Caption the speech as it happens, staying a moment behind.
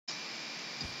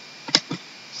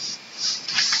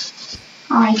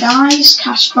Hi guys,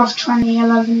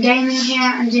 Cashcroft2011 Gaming here,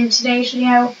 and in today's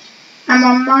video I'm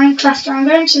on Minecraft. I'm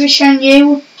going to be showing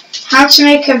you how to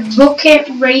make a bucket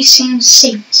racing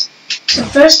seat. So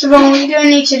first of all, what you're going to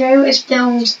need to do is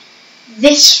build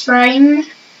this frame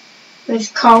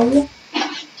with coal.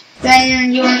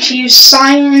 Then you want to use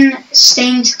cyan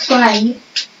stained clay.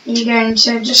 You're going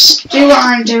to just do what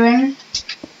I'm doing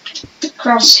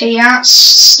across here. That's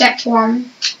step 1,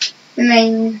 the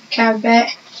main curve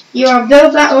bit. You will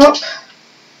build that up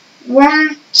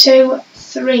 1, 2,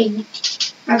 3.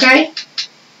 Okay?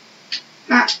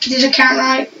 Did I count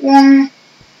right? 1,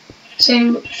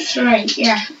 2, 3.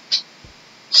 Yeah.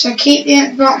 So keep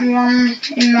the bottom one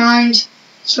in mind.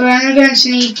 So we're only going to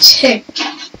need 2.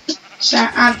 So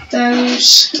add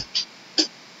those.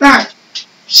 Right.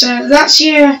 So that's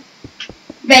your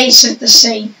base of the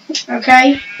seat.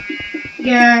 Okay?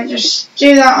 Yeah, just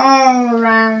do that all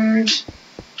around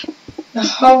the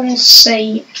whole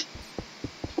seat,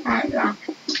 like that.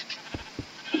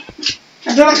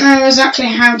 I don't know exactly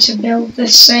how to build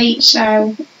this seat,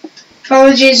 so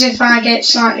apologies if I get it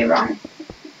slightly wrong.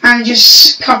 I'm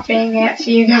just copying it for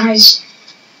you guys.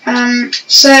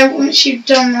 So once you've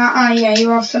done that,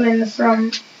 you are filling the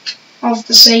front of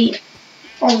the seat,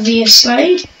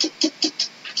 obviously,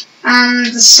 and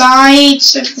the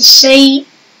sides of the seat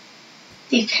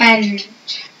depend.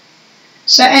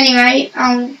 So anyway,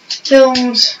 I'll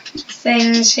build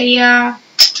things here.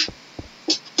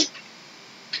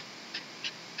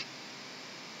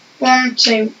 1,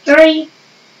 2, 3.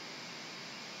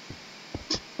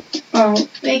 Well,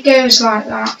 it goes like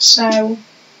that. So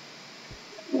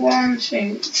 1,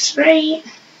 2, 3.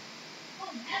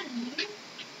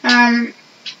 Add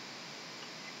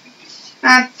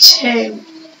 2.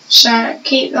 So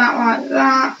keep that like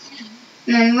that.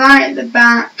 And then right at the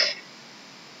back,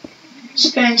 it's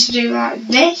going to do like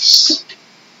this.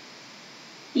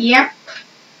 Yep.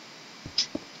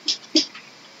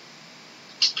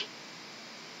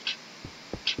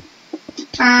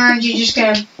 And you're just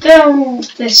going to build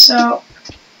this up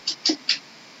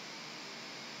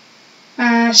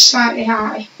slightly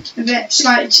high. A bit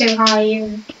slightly too high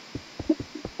even.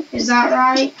 Is that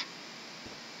right?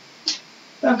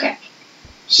 Okay.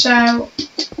 So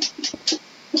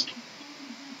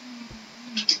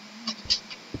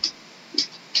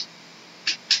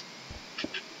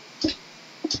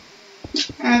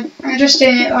I'm just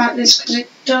doing it like this because it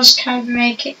does kind of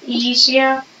make it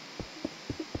easier.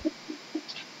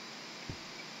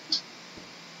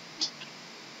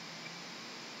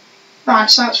 Right,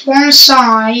 so that's one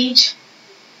side,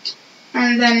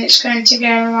 and then it's going to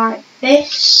go like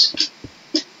this.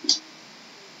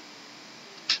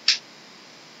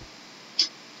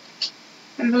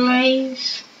 I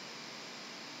believe.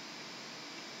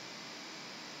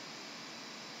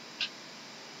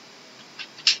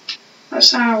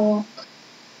 That's how I walk.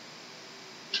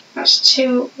 That's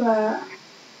 2 up there.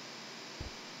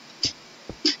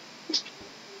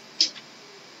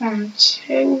 1,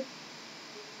 2.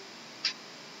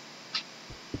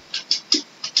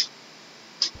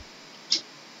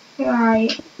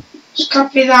 Right, let's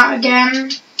copy that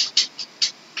again.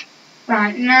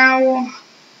 Right, now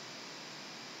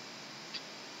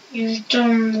you've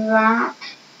done that,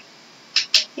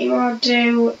 what you want to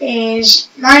do is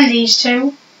line these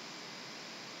 2.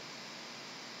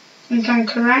 I think I'm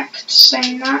correct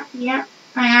saying that. Yep,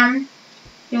 I am.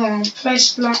 You want to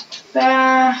place a block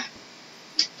there,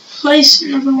 place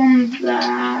another one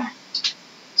there.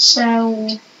 So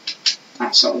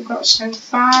that's what we've got so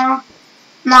far.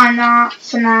 Mind that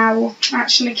for now.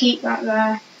 Actually keep that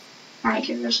there. Might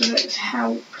give us a bit of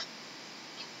help.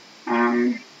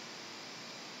 And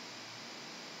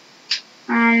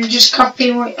just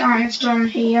copy what I've done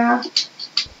here.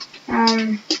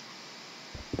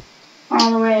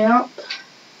 All the way up.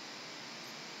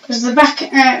 Because the back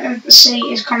of the seat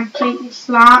is completely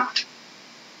flat.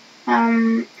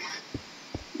 There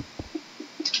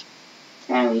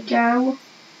we go.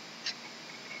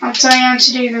 I'll tell you how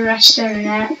to do the rest in a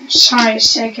minute. Sorry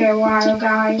it's taking a while,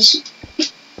 guys.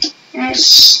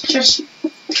 It's just,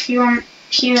 if you want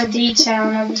pure detail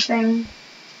and everything,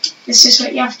 this is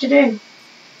what you have to do.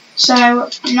 So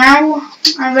now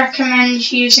I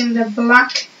recommend using the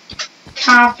black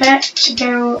carpet to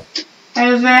go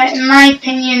over. In my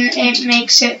opinion, it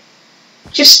makes it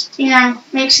just,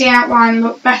 makes the outline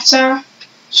look better.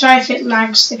 Sorry if it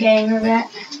lags the game a bit.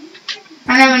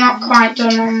 I know we're not quite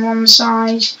done on one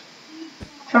side.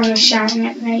 Probably shouting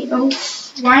at me.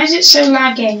 Oof, why is it so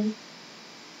laggy?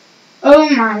 Oh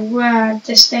my word,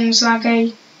 this thing's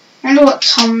laggy. I wonder what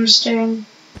Tom's doing.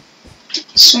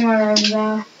 Somewhere over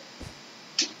there.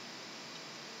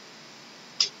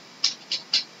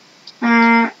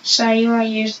 So you want to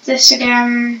use this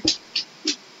again.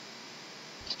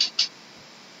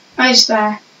 Oh, it's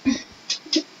there.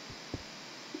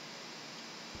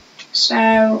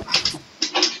 So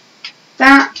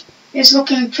that is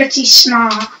looking pretty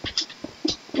smart.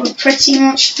 We're pretty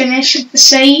much finished with the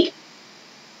seat.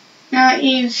 Now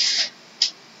you've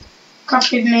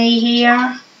copied me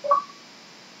here.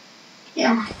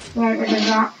 Yeah, won't rid of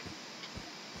that.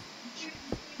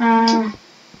 I'm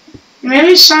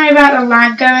really sorry about the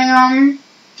lag going on.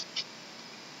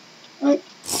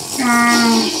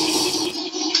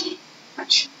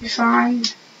 That should be fine.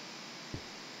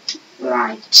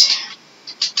 Right.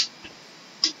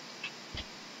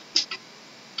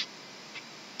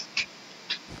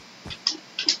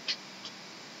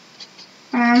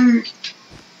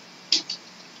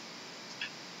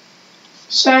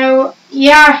 So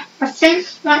yeah, I think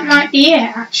that might be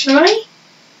it actually.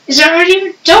 Is it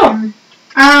already done?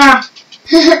 Ah,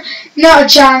 not a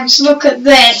chance, look at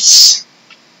this.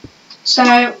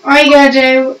 So all you gotta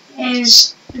do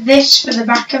is this for the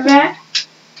back of it.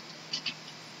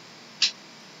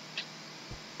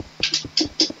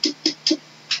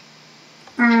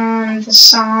 And the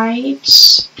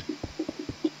sides.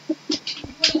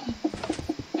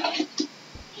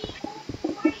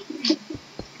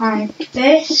 Like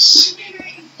this.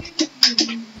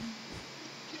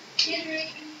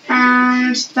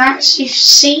 And that's your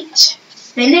seat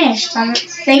finished, I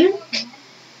think.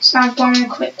 Let's have one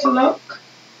quick look.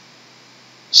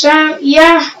 So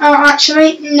yeah, oh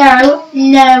actually, no.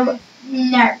 We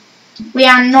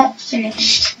are not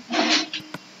finished.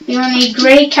 You will need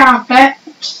grey carpet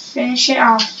to finish it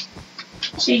off.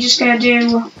 So you're just going to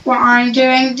do what I'm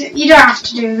doing. You don't have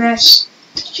to do this,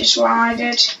 it's just what I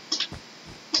did.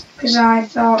 Because I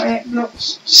thought it looked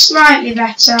slightly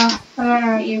better. I don't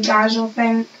know what you guys will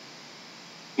think.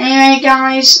 Anyway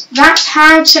guys, that's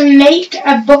how to make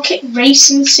a bucket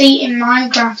racing seat in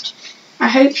Minecraft. I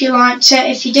hope you liked it.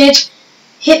 If you did,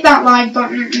 hit that like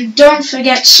button and don't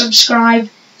forget to subscribe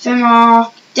for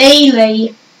more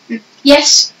daily.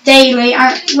 Yes, daily.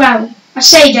 Well, I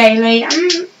say daily.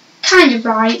 I'm kind of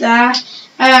right there.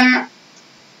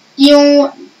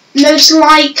 You'll most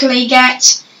likely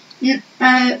get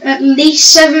at least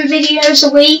 7 videos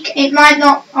a week. It might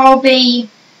not all be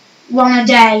one a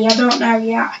day. I don't know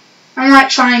yet. I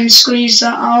might try and squeeze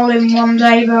that all in one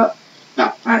day, but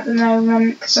not at the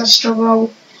moment because I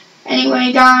struggle.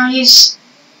 Anyway, guys,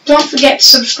 don't forget to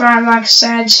subscribe, like I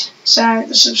said. So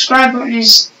the subscribe button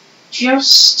is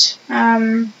just let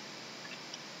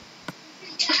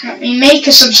me make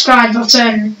a subscribe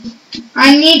button.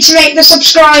 I need to make the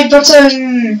subscribe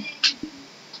button.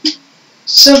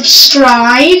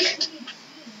 Subscribe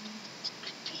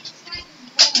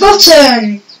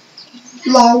button.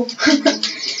 Lol.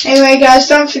 Anyway guys,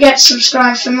 don't forget to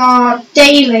subscribe for more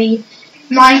daily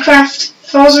Minecraft,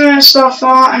 Forza Motorsport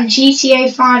 4 and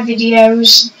GTA 5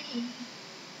 videos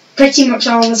pretty much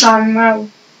all the time. Well,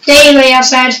 daily I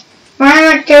said. Why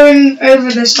am I going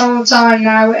over this all the time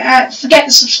now? Forget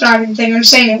the subscribing thing, I'm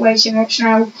saying it way too much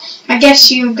now. I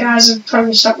guess you guys have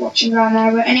probably stopped watching by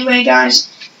now, but anyway guys,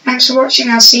 thanks for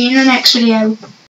watching, I'll see you in the next video.